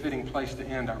very fitting place to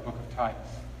end our book of Titus,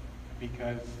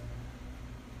 because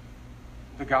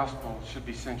the gospel should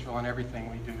be central in everything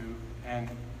we do. And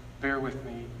bear with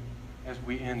me as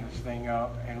we end this thing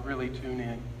up and really tune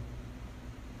in.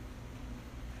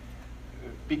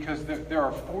 Because there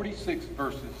are 46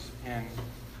 verses in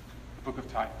the book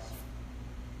of Titus.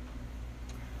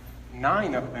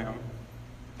 9 of them,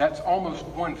 that's almost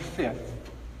 1/5.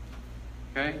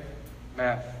 Okay?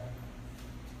 Math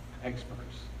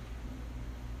experts.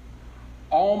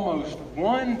 Almost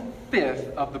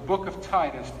 1/5 of the book of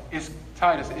Titus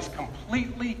is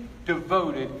completely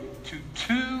devoted to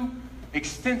 2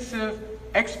 extensive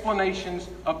explanations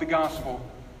of the gospel.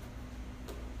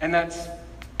 And that's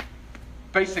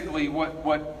basically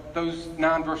what those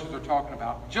 9 verses are talking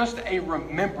about. Just a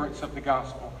remembrance of the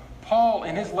gospel. Paul,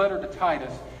 in his letter to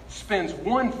Titus, spends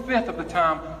 1/5 of the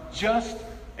time just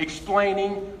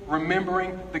explaining,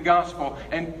 remembering the gospel.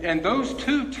 And those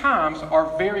 2 times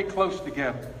are very close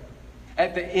together.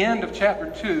 At the end of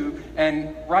chapter 2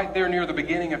 and right there near the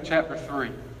beginning of chapter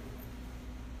 3.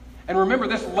 And remember,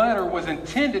 this letter was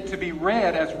intended to be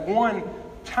read as one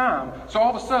time. So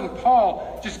all of a sudden,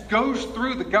 Paul just goes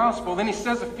through the gospel. Then he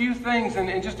says a few things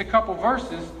in just a couple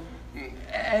verses.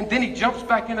 And then he jumps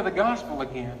back into the gospel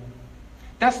again.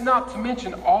 That's not to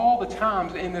mention all the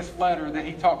times in this letter that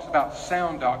he talks about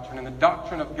sound doctrine and the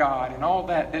doctrine of God and all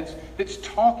that's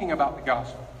talking about the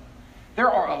gospel. There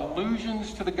are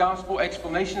allusions to the gospel,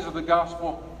 explanations of the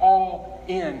gospel, all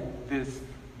in this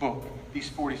book, these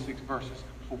 46 verses.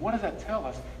 But what does that tell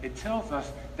us? It tells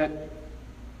us that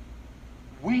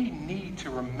we need to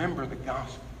remember the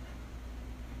gospel.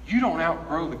 You don't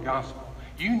outgrow the gospel.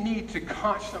 You need to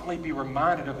constantly be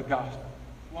reminded of the gospel.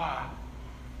 Why?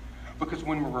 Because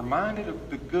when we're reminded of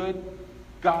the good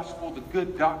gospel, the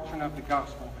good doctrine of the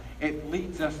gospel, it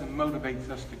leads us and motivates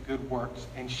us to good works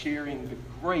and sharing the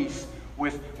grace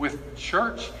with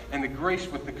church and the grace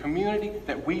with the community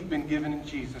that we've been given in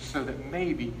Jesus, so that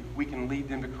maybe we can lead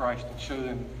them to Christ and show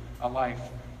them a life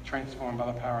transformed by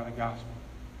the power of the gospel.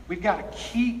 We've got to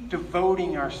keep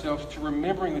devoting ourselves to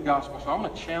remembering the gospel. So I'm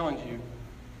going to challenge you.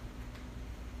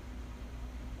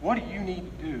 What do you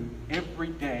need to do every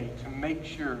day to make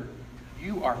sure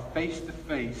you are face to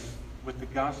face with the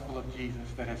gospel of Jesus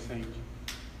that has saved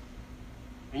you?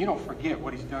 And you don't forget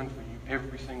what he's done for you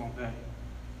every single day.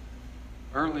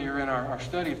 Earlier in our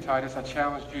study of Titus, I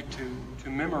challenged you to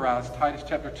memorize Titus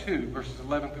chapter 2, verses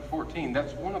 11 through 14.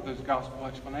 That's one of those gospel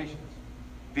explanations.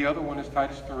 The other one is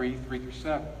Titus 3, 3 through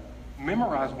 7.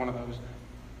 Memorize one of those.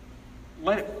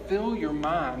 Let it fill your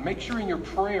mind. Make sure in your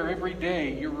prayer every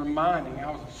day you're reminding, I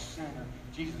was a sinner.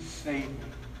 Jesus saved me.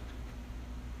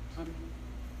 So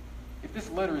if this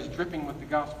letter is dripping with the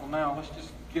gospel now, let's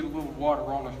just get a little water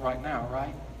on us right now,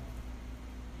 right?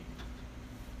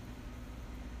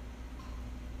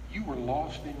 You were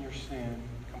lost in your sin,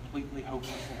 completely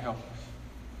hopeless and helpless.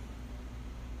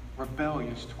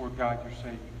 Rebellious toward God, your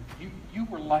Savior. You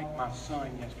were like my son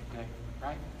yesterday,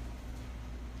 right?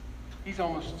 He's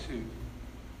almost 2.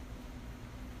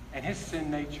 And his sin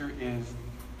nature is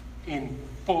in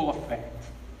full effect.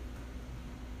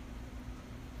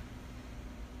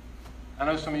 I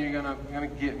know some of you are gonna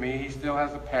get me. He still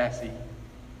has a passy,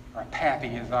 or a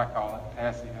pappy as I call it.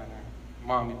 Passy down there.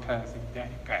 Mommy passy,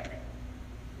 daddy pappy.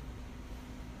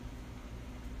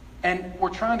 And we're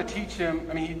trying to teach him.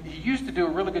 I mean, he used to do a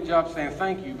really good job saying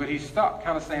thank you, but he stopped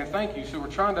kind of saying thank you. So we're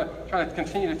trying to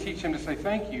continue to teach him to say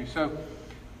thank you. So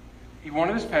he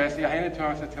wanted his passy. I handed it to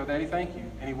him. I said, tell Daddy thank you.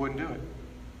 And he wouldn't do it.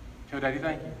 Tell Daddy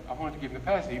thank you. I wanted to give him the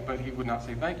passy, but he would not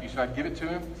say thank you. So I'd give it to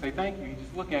him, say thank you. He'd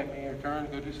just look at me or turn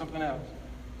and go do something else.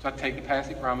 So I'd take the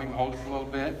passy from him, hold it for a little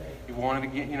bit. He wanted to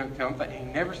get, tell him thank you. He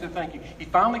never said thank you. He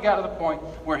finally got to the point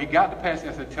where he got the passy.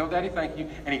 I said, tell Daddy thank you.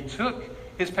 And he took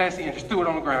his passy and just threw it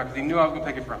on the ground because he knew I was going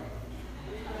to take it from him.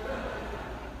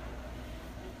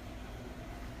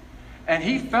 And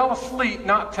he fell asleep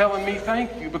not telling me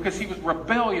thank you because he was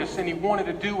rebellious and he wanted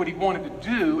to do what he wanted to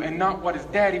do and not what his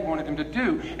daddy wanted him to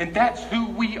do. And that's who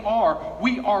we are.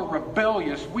 We are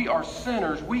rebellious. We are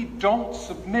sinners. We don't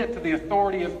submit to the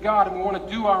authority of God, and we want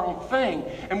to do our own thing,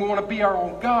 and we want to be our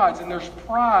own gods. And there's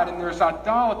pride and there's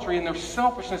idolatry and there's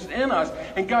selfishness in us.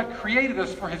 And God created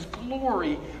us for his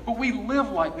glory, but we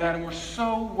live like that, and we're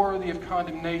so worthy of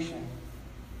condemnation.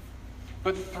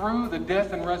 But through the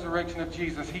death and resurrection of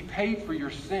Jesus, he paid for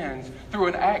your sins through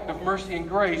an act of mercy and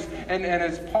grace. And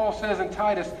as Paul says in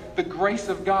Titus, the grace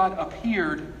of God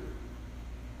appeared.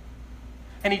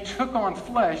 And he took on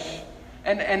flesh,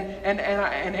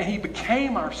 and he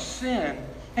became our sin.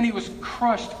 And he was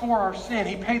crushed for our sin.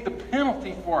 He paid the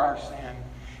penalty for our sin.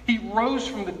 He rose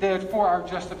from the dead for our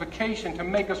justification to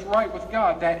make us right with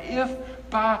God, that if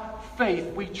by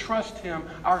faith we trust him,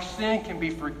 our sin can be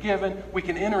forgiven. We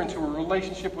can enter into a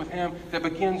relationship with him that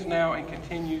begins now and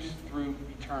continues through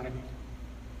eternity.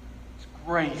 It's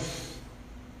grace.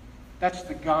 That's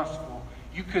the gospel.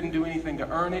 You couldn't do anything to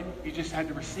earn it. You just had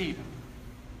to receive it.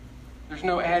 There's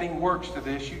no adding works to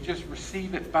this. You just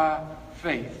receive it by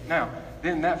faith. Now,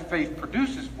 then that faith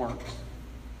produces works.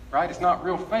 Right? It's not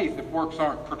real faith if works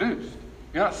aren't produced.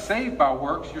 You're not saved by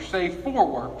works. You're saved for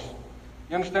works.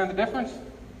 You understand the difference?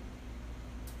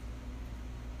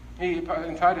 In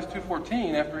Titus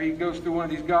 2:14, after he goes through one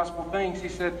of these gospel things, he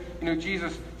said,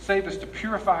 Jesus saved us to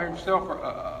purify himself for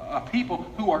a people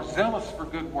who are zealous for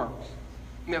good works.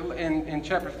 In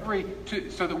chapter 3,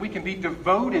 so that we can be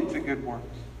devoted to good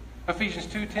works. Ephesians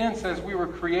 2:10 says we were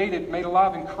created, made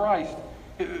alive in Christ,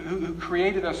 who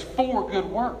created us for good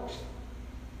works.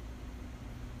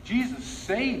 Jesus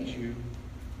saved you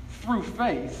through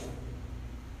faith,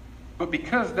 but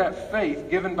because that faith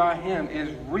given by him is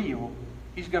real,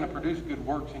 he's going to produce good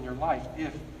works in your life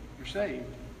if you're saved.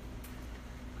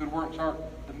 Good works aren't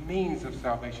the means of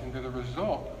salvation. They're the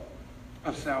result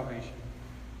of salvation.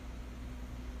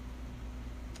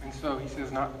 And so he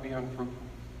says not to be unfruitful.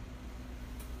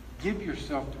 Give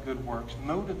yourself to good works,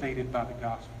 motivated by the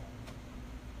gospel.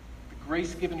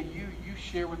 grace given to you, you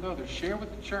share with others. Share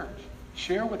with the church.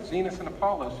 Share with Zenas and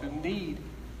Apollos who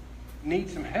need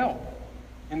some help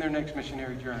in their next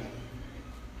missionary journey.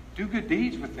 Do good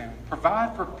deeds with them.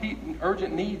 Provide for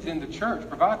urgent needs in the church.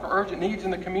 Provide for urgent needs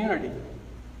in the community.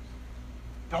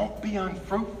 Don't be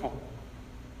unfruitful.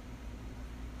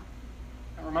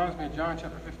 That reminds me of John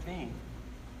chapter 15.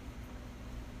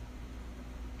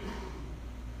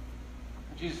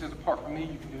 Jesus says, apart from me,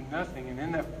 you can do nothing. And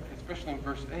in that, especially in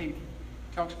verse 8, he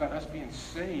talks about us being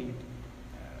saved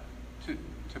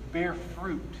to bear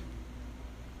fruit.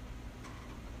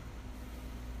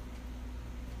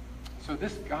 So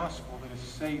this gospel that has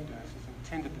saved us is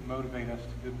intended to motivate us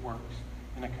to good works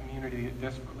in a community that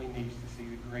desperately needs to see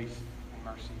the grace and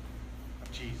mercy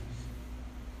of Jesus.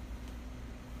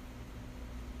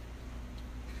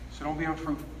 So don't be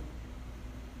unfruitful.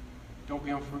 Don't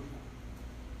be unfruitful.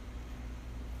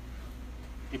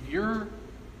 If you're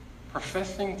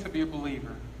professing to be a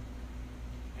believer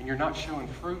and you're not showing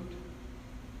fruit,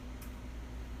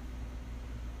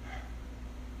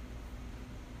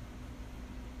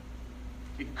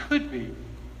 it could be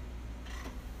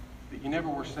that you never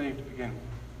were saved to begin with.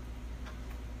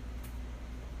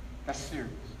 That's serious.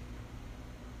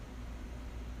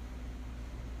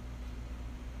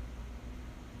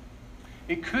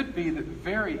 It could be that the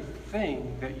very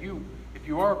thing that you, if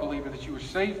you are a believer, that you were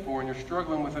saved for and you're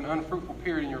struggling with an unfruitful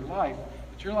period in your life,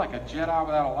 that you're like a Jedi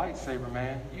without a lightsaber,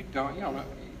 man. You don't know,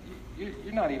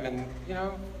 you're not even,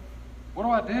 what do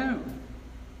I do?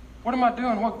 What am I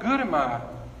doing? What good am I?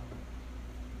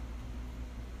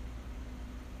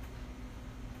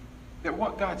 That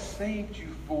what God saved you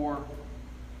for,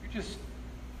 you're just,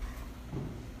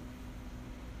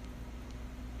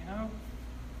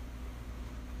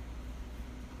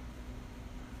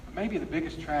 Maybe the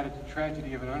biggest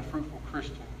tragedy of an unfruitful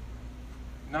Christian,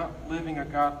 not living a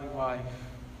godly life,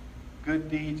 good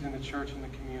deeds in the church and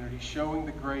the community, showing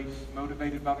the grace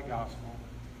motivated by the gospel,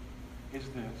 is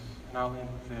this, and I'll end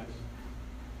with this,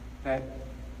 that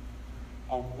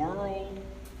a world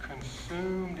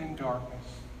consumed in darkness,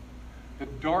 the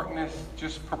darkness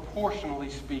just proportionally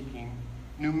speaking,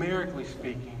 numerically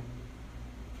speaking,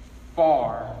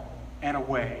 far and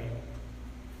away,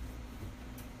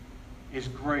 is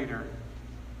greater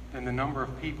than the number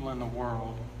of people in the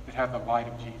world that have the light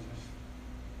of Jesus.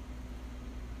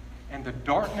 And the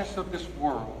darkness of this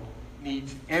world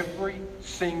needs every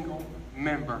single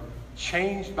member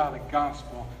changed by the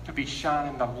gospel to be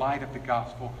shining the light of the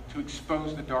gospel, to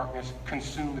expose the darkness,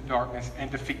 consume the darkness, and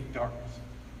defeat darkness.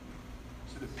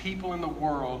 So that people in the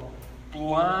world,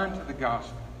 blind to the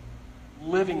gospel,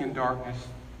 living in darkness,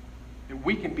 that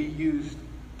we can be used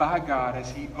by God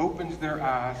as He opens their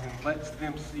eyes and lets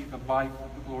them see the light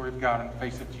of the glory of God in the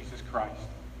face of Jesus Christ.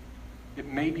 That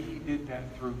maybe He did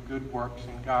that through good works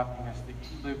and godliness, that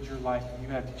you lived your life and you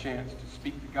had the chance to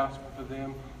speak the gospel to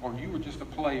them, or you were just a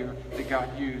player that God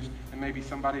used and maybe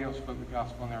somebody else spoke the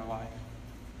gospel in their life.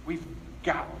 We've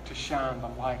got to shine the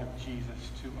light of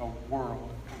Jesus to a world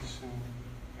consumed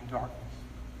in darkness.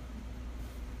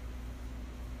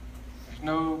 There's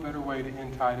no better way to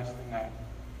end Titus than that.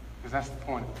 Because that's the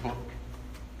point of the book.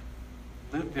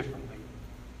 Live differently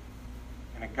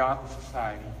in a godless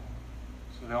society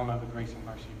so they'll know the grace and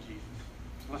mercy of Jesus.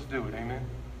 So let's do it. Amen?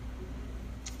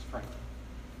 Let's pray.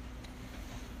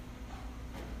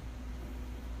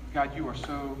 God, you are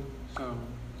so, so,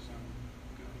 so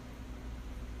good.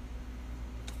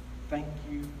 Thank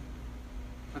you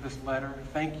for this letter.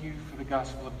 Thank you for the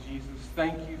gospel of Jesus.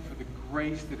 Thank you for the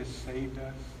grace that has saved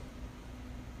us.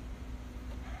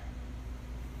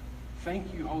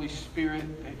 Thank you, Holy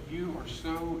Spirit, that you are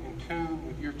so in tune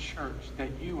with your church,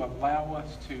 that you allow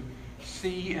us to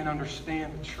see and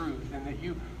understand the truth, and that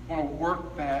you want to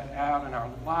work that out in our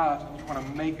lives, and you want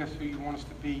to make us who you want us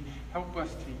to be. Help us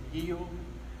to yield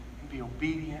and be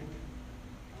obedient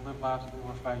and live lives that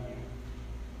glorify you.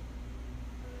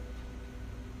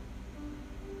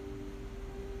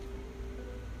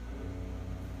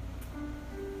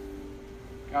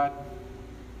 God,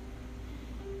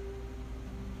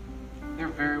 there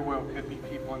very well could be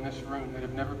people in this room that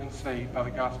have never been saved by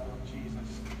the gospel of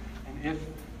Jesus. And if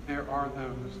there are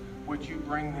those, would you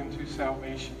bring them to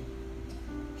salvation?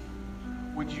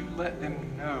 Would you let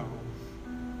them know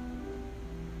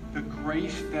the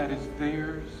grace that is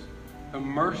theirs, the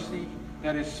mercy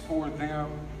that is for them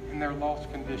in their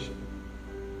lost condition?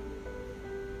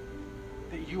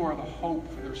 That you are the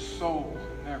hope for their souls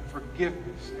and their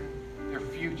forgiveness and their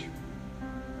future.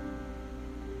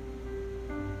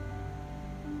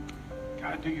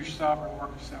 God, do your sovereign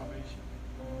work of salvation.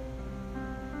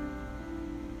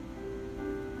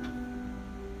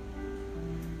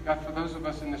 God, for those of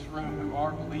us in this room who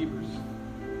are believers,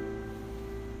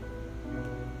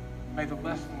 may the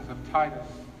lessons of Titus,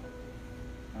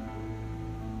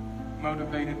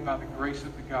 motivated by the grace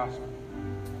of the gospel,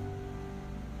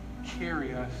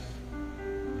 carry us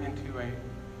into a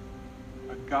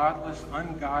godless,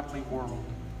 ungodly world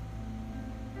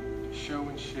to show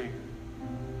and share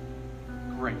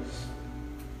grace.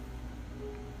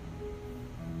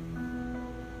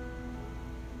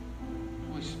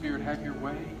 Holy Spirit, have your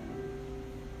way.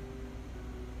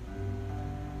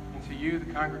 And to you,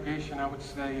 the congregation, I would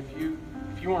say, if you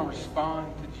want to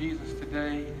respond to Jesus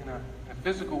today in a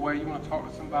physical way, you want to talk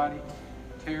to somebody,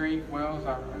 Terry Wells,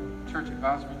 our church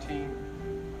advisory team,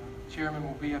 chairman,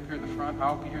 will be up here at the front.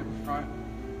 I'll be here at the front.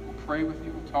 We'll pray with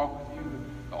you. We'll talk with you.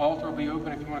 The altar will be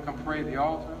open if you want to come pray at the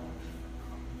altar.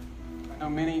 I know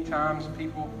many times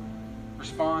people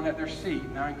respond at their seat,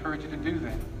 and I encourage you to do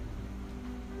that.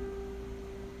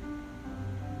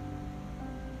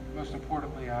 Most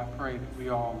importantly, I pray that we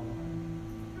all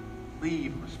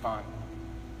leave responding.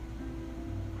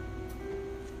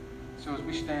 So as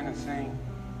we stand and sing,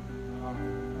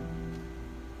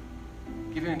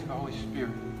 give in to the Holy Spirit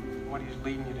and what He's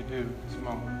leading you to do at this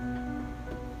moment.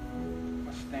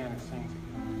 Let's stand and sing together.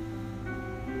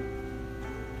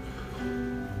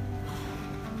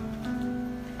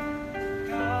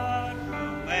 God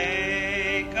will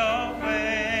make a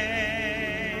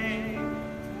way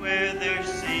where there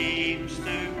seems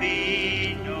to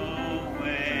be no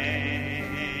way.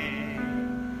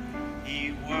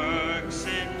 He works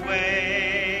in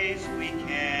ways we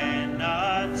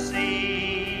cannot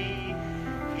see.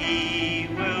 He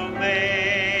will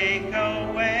make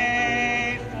a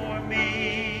way for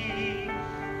me.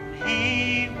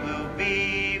 He will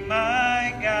be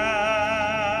my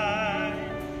guide.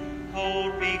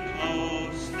 Hold me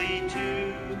closely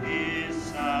to His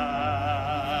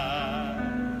side.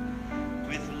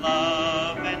 With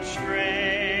love and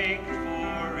strength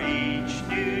for each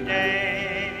new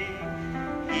day,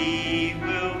 He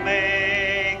will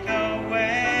make a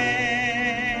way.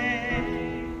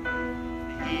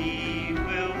 He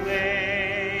will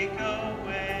make a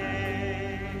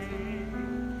way.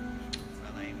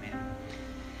 Well, amen.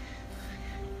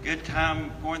 Good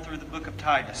time going through the book of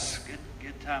Titus.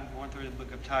 Good time going through the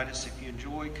book of Titus. If you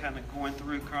enjoy kind of going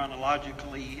through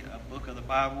chronologically a book of the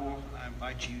Bible, I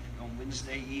invite you on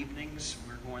Wednesday evenings.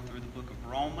 We're going through the book of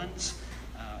Romans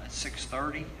at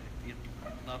 6:30.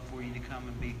 I'd love for you to come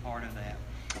and be part of that.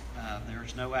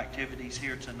 There's no activities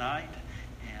here tonight,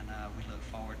 and we look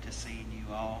forward to seeing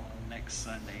you all next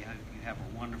Sunday. I hope you have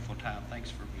a wonderful time.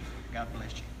 Thanks for being here. God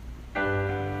bless you.